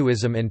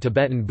Hinduism and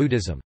Tibetan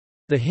Buddhism.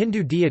 The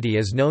Hindu deity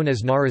is known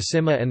as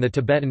Narasimha and the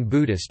Tibetan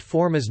Buddhist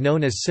form is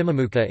known as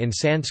Simamukha in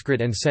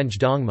Sanskrit and Senj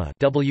Dongma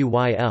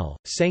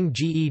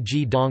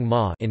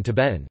in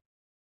Tibetan.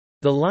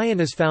 The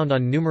lion is found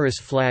on numerous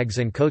flags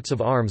and coats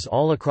of arms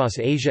all across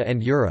Asia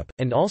and Europe,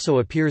 and also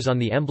appears on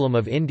the emblem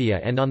of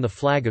India and on the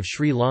flag of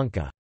Sri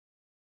Lanka.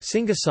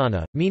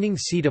 Singgasana, meaning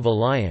seat of a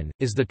lion,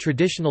 is the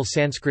traditional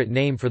Sanskrit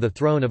name for the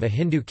throne of a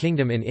Hindu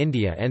kingdom in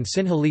India and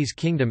Sinhalese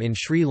kingdom in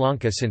Sri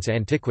Lanka since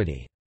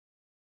antiquity.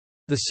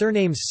 The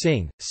surnames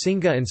Singh,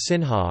 Singha and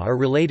Sinha are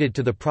related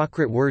to the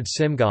Prakrit word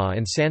Simga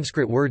and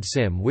Sanskrit word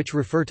Sim, which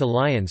refer to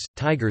lions,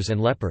 tigers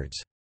and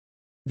leopards.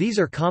 These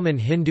are common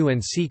Hindu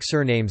and Sikh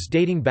surnames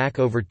dating back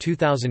over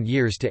 2,000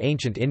 years to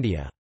ancient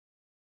India.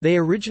 They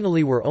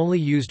originally were only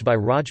used by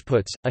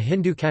Rajputs, a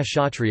Hindu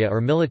kshatriya or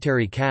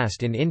military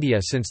caste in India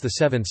since the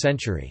 7th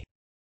century.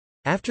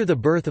 After the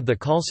birth of the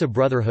Khalsa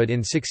Brotherhood in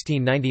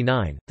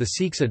 1699, the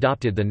Sikhs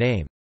adopted the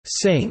name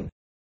Singh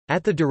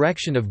at the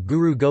direction of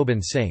Guru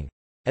Gobind Singh.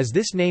 As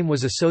this name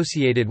was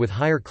associated with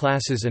higher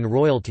classes and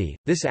royalty,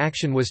 this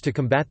action was to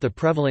combat the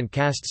prevalent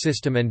caste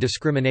system and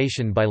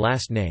discrimination by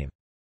last name.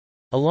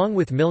 Along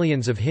with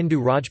millions of Hindu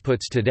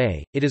Rajputs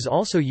today, it is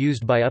also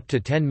used by up to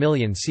 10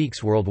 million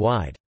Sikhs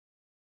worldwide.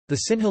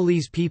 The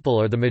Sinhalese people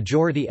are the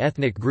majority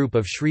ethnic group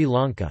of Sri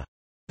Lanka.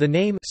 The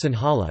name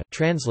Sinhala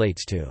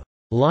translates to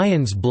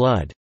lion's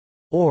blood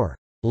or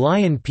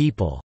lion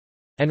people,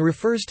 and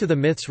refers to the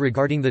myths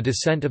regarding the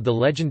descent of the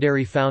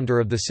legendary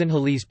founder of the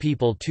Sinhalese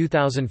people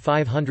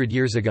 2,500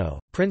 years ago,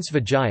 Prince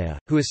Vijaya,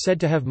 who is said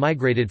to have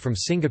migrated from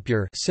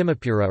Singapore,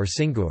 Simapura or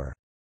Singur.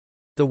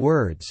 The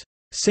words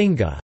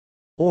Singha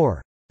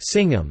or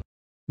Singham,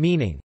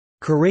 meaning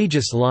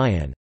courageous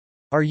lion,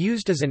 are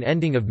used as an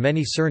ending of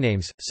many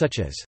surnames, such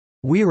as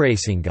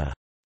Veerasingha,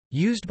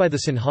 used by the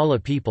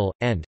Sinhala people,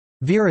 and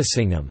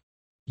Veerasingham,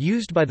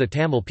 used by the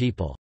Tamil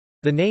people.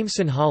 The name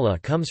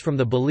Sinhala comes from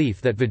the belief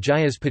that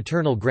Vijaya's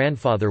paternal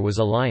grandfather was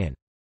a lion.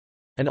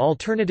 An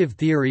alternative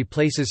theory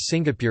places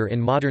Singapore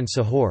in modern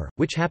Sahor,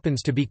 which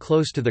happens to be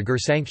close to the Gur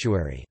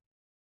sanctuary.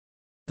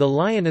 The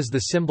lion is the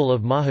symbol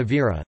of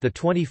Mahavira, the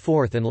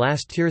 24th and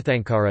last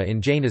Tirthankara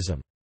in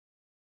Jainism.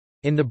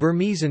 In the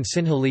Burmese and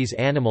Sinhalese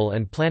animal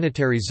and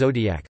planetary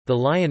zodiac, the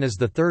lion is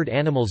the third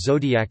animal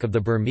zodiac of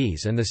the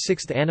Burmese and the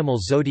sixth animal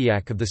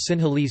zodiac of the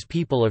Sinhalese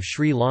people of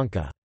Sri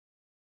Lanka.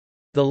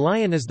 The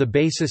lion is the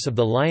basis of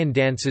the lion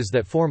dances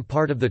that form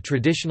part of the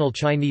traditional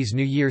Chinese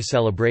New Year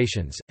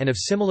celebrations, and of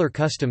similar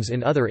customs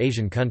in other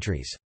Asian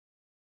countries.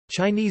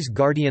 Chinese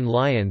guardian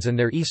lions and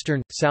their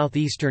eastern,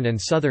 southeastern and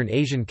southern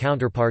Asian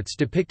counterparts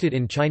depicted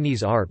in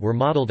Chinese art were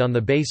modeled on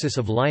the basis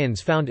of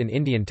lions found in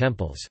Indian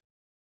temples.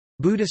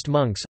 Buddhist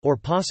monks, or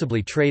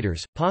possibly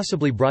traders,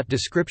 possibly brought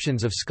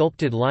descriptions of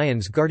sculpted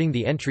lions guarding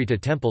the entry to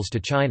temples to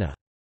China.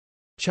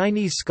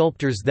 Chinese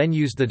sculptors then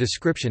used the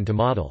description to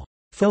model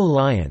faux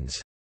lions.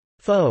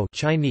 Faux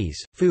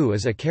Chinese, fu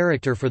is a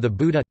character for the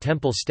Buddha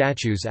temple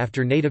statues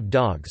after native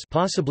dogs,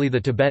 possibly the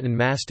Tibetan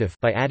Mastiff,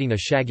 by adding a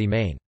shaggy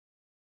mane.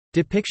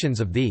 Depictions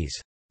of these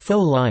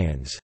faux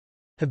lions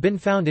have been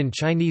found in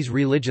Chinese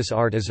religious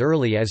art as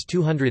early as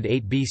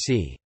 208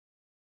 BC.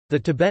 The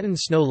Tibetan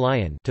snow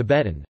lion,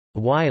 Tibetan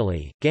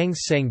Wylie,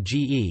 Gangseng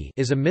Ge,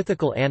 is a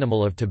mythical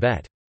animal of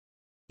Tibet.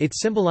 It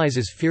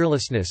symbolizes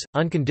fearlessness,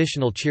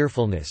 unconditional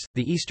cheerfulness,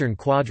 the eastern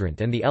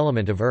quadrant and the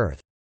element of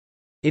earth.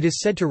 It is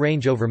said to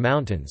range over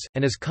mountains,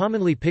 and is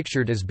commonly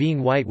pictured as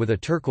being white with a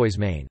turquoise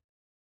mane.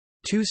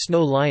 2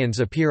 snow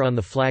lions appear on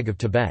the flag of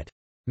Tibet.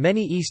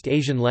 Many East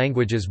Asian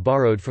languages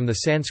borrowed from the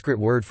Sanskrit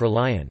word for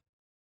lion.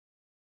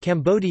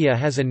 Cambodia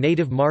has a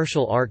native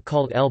martial art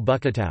called El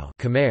Bukatau,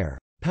 Khmer,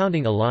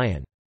 pounding a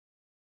lion.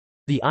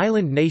 The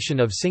island nation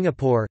of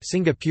Singapore,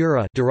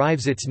 Singapura,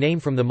 derives its name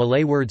from the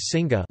Malay words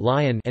Singha,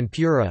 lion, and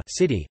Pura,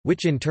 city,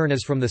 which in turn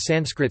is from the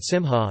Sanskrit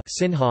Simha,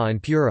 Sinha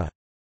and Pura.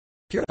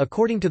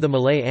 According to the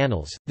Malay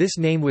annals, this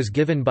name was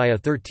given by a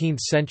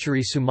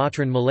 13th-century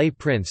Sumatran Malay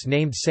prince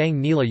named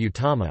Sang Nila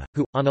Utama,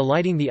 who, on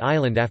alighting the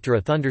island after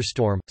a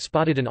thunderstorm,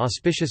 spotted an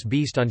auspicious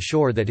beast on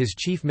shore that his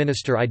chief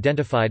minister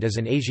identified as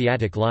an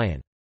Asiatic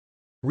lion.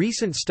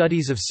 Recent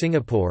studies of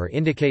Singapore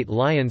indicate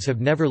lions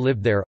have never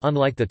lived there,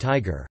 unlike the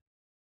tiger.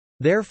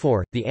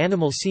 Therefore, the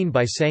animal seen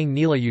by Sang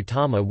Nila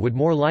Utama would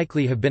more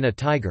likely have been a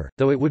tiger,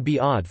 though it would be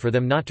odd for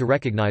them not to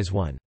recognize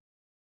one.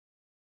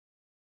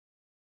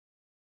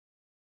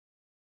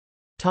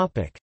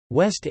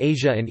 West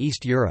Asia and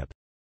East Europe.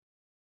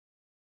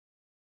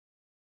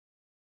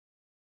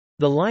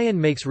 The lion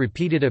makes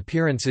repeated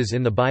appearances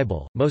in the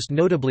Bible, most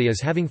notably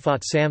as having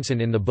fought Samson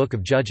in the Book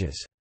of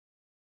Judges.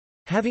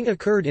 Having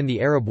occurred in the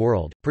Arab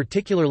world,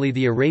 particularly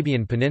the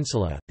Arabian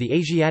Peninsula, the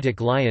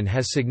Asiatic lion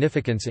has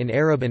significance in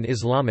Arab and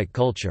Islamic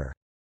culture.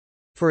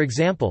 For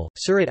example,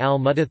 Surat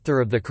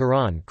al-Mudaththir of the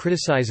Quran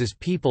criticizes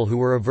people who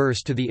were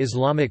averse to the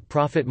Islamic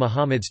prophet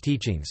Muhammad's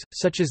teachings,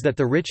 such as that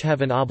the rich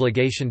have an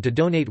obligation to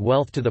donate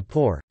wealth to the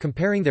poor,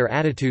 comparing their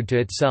attitude to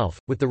itself,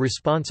 with the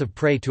response of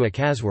prey to a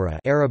kaswara,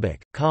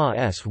 Arabic,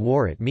 ka-s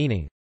warat,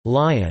 meaning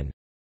lion,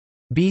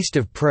 beast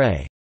of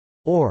prey,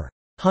 or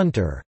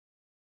hunter.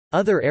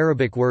 Other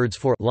Arabic words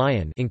for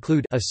lion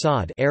include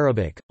asad,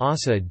 Arabic,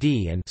 asa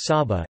d, and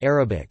saba,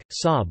 Arabic,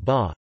 sa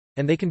ba,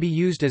 and they can be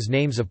used as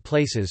names of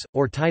places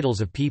or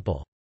titles of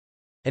people.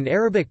 An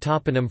Arabic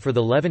toponym for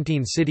the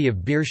Levantine city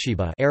of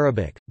Beersheba,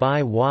 Arabic, by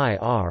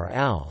yr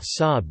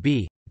al-sa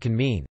b, can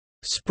mean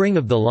spring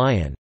of the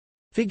lion,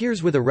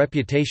 Figures with a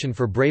reputation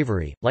for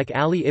bravery, like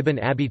Ali ibn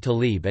Abi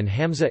Talib and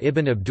Hamza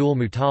ibn Abdul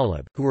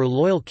Muttalib, who were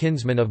loyal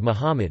kinsmen of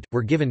Muhammad,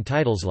 were given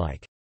titles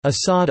like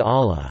Asad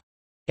Allah,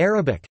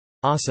 Arabic,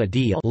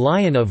 Asadi,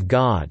 Lion of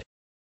God.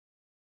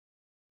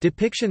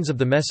 Depictions of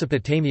the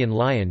Mesopotamian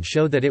lion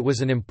show that it was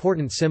an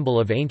important symbol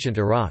of ancient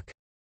Iraq.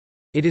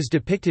 It is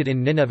depicted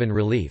in Nineveh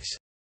reliefs.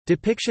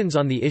 Depictions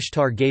on the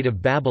Ishtar Gate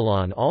of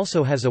Babylon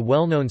also has a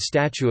well-known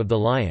statue of the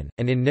lion,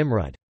 and in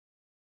Nimrud.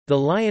 The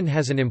lion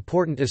has an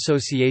important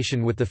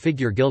association with the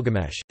figure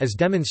Gilgamesh, as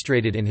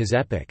demonstrated in his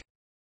epic.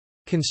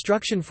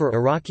 Construction for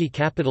Iraqi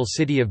capital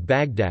city of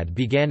Baghdad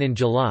began in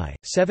July,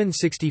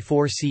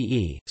 764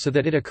 CE, so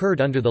that it occurred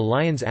under the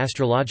lion's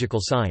astrological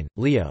sign,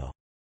 Leo.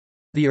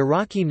 The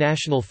Iraqi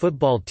national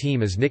football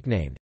team is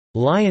nicknamed,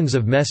 Lions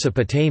of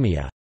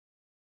Mesopotamia.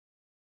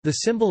 The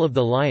symbol of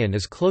the lion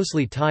is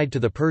closely tied to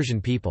the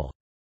Persian people.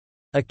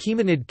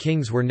 Achaemenid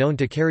kings were known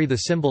to carry the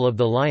symbol of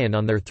the lion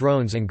on their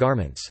thrones and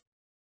garments.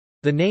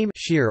 The name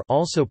Shir,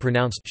 also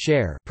pronounced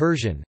Sher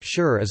Persian,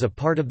 Shur, is a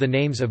part of the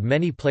names of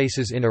many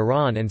places in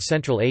Iran and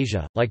Central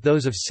Asia, like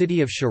those of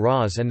city of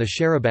Shiraz and the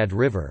Sherabad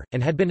River,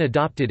 and had been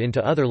adopted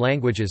into other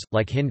languages,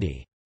 like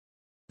Hindi.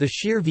 The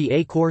Shir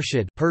va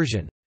Khorshid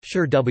Persian,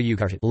 Shir w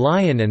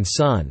Lion and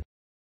Sun,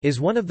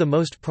 is one of the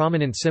most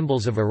prominent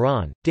symbols of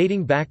Iran,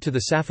 dating back to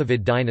the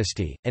Safavid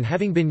dynasty, and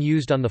having been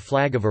used on the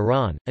flag of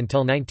Iran, until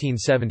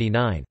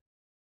 1979.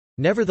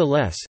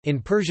 Nevertheless, in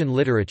Persian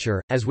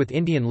literature, as with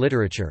Indian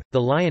literature,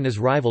 the lion is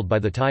rivaled by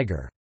the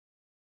tiger.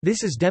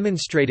 This is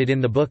demonstrated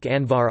in the book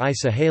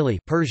Anvar-i-Saheli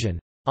Persian,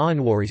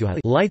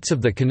 Lights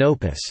of the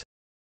Canopus.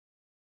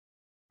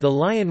 The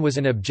lion was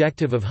an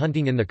objective of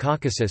hunting in the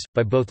Caucasus,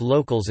 by both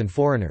locals and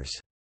foreigners.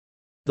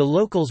 The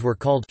locals were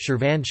called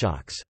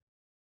Shirvanshahs.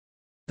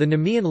 The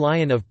Nemean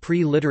lion of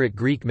pre-literate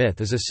Greek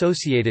myth is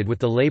associated with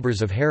the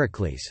labors of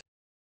Heracles.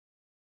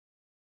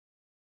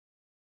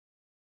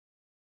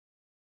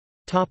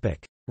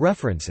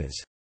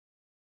 References.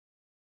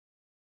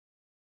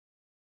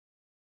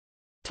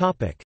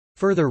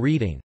 Further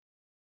reading.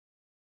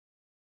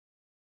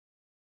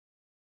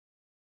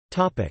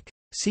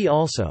 See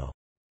also: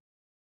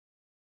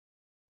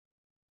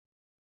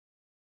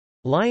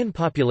 Lion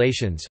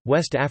populations,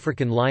 West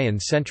African lion,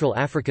 Central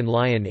African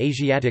lion,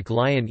 Asiatic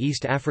lion,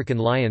 East African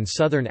lion,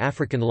 Southern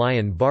African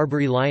lion,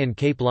 Barbary lion,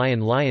 Cape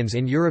lion, lions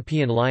in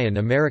European lion,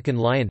 American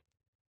lion.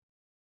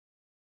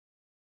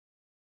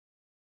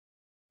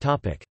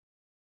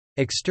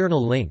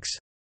 External links.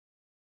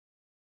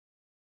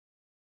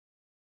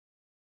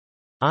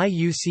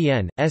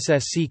 IUCN,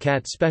 SSC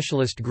Cat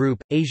Specialist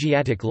Group,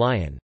 Asiatic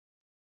Lion.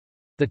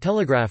 The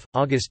Telegraph,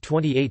 August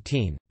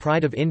 2018,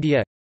 Pride of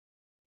India.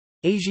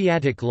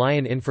 Asiatic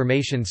Lion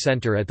Information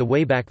Center at the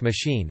Wayback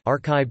Machine,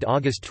 archived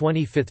August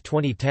 25,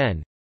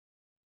 2010.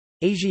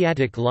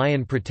 Asiatic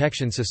Lion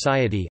Protection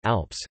Society,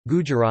 Alps,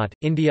 Gujarat,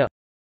 India.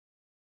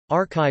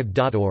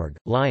 Archive.org,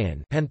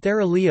 Lion,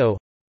 Panthera leo.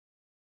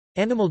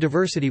 Animal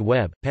Diversity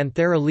Web,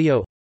 Panthera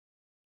leo.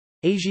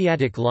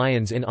 Asiatic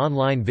lions in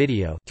online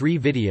video, 3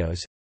 videos.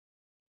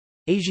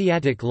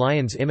 Asiatic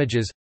lions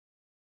images.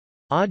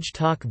 Aaj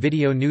Tak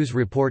Video News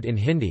Report in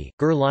Hindi,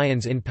 Gur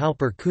Lions in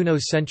Palpur Kuno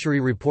Century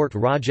Report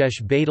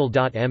Rajesh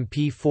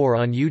Badal.mp4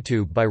 on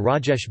YouTube by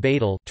Rajesh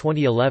Badal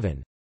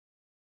 2011.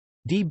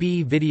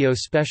 DB Video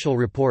Special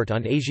Report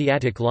on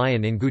Asiatic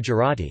Lion in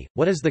Gujarati,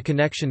 What is the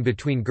connection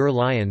between Gur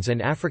lions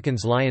and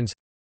Africans lions?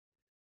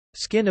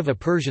 Skin of a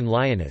Persian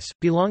lioness,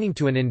 belonging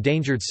to an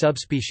endangered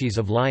subspecies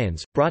of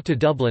lions, brought to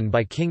Dublin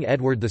by King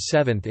Edward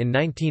VII in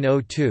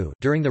 1902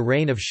 during the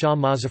reign of Shah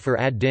Muzaffar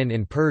ad-Din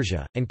in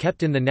Persia, and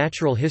kept in the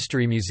Natural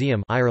History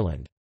Museum,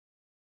 Ireland.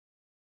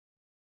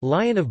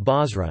 Lion of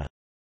Basra.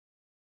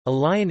 A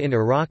lion in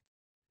Iraq.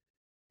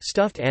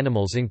 Stuffed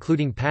animals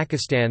including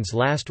Pakistan's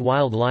last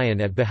wild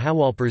lion at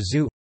Bahawalpur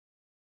Zoo.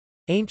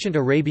 Ancient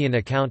Arabian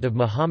account of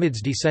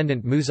Muhammad's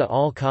descendant Musa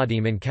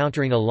al-Qadim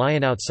encountering a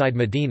lion outside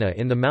Medina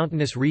in the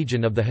mountainous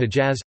region of the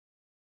Hejaz.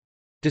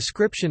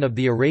 Description of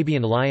the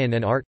Arabian lion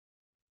and art.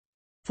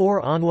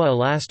 4 Anwa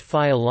alast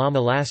fi alam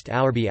alast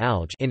alarbi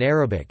alj in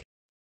Arabic.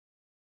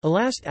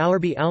 Alast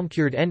alarbi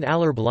almkurd end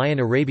alarb lion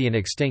Arabian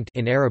extinct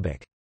in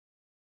Arabic.